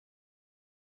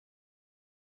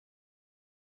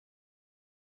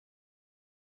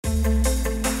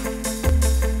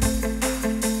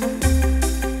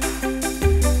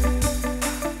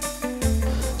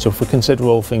So if we consider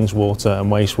all things water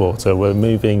and wastewater, we're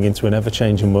moving into an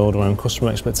ever-changing world around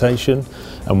customer expectation,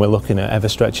 and we're looking at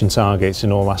ever-stretching targets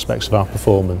in all aspects of our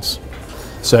performance.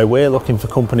 So we're looking for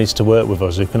companies to work with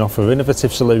us who can offer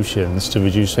innovative solutions to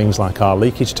reduce things like our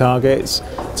leakage targets,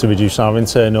 to reduce our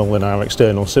internal and our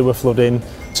external sewer flooding,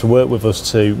 to work with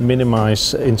us to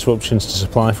minimise interruptions to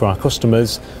supply for our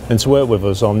customers, and to work with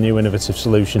us on new innovative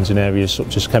solutions in areas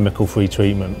such as chemical-free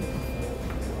treatment.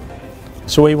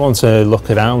 So we want to look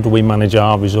at how do we manage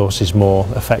our resources more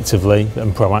effectively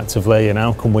and proactively, and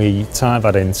how can we tie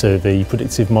that into the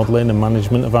predictive modelling and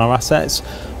management of our assets.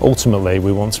 Ultimately,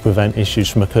 we want to prevent issues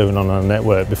from occurring on our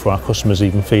network before our customers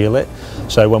even feel it.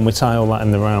 So when we tie all that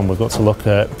in the round, we've got to look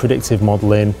at predictive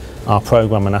modelling, our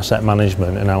programme and asset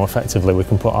management, and how effectively we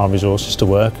can put our resources to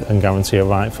work and guarantee a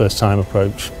right first time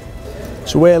approach.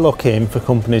 So we're looking for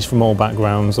companies from all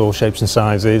backgrounds, all shapes and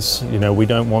sizes. You know, we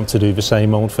don't want to do the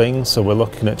same old things, so we're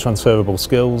looking at transferable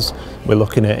skills, we're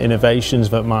looking at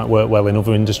innovations that might work well in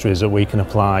other industries that we can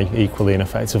apply equally and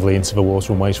effectively into the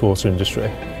water and wastewater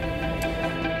industry.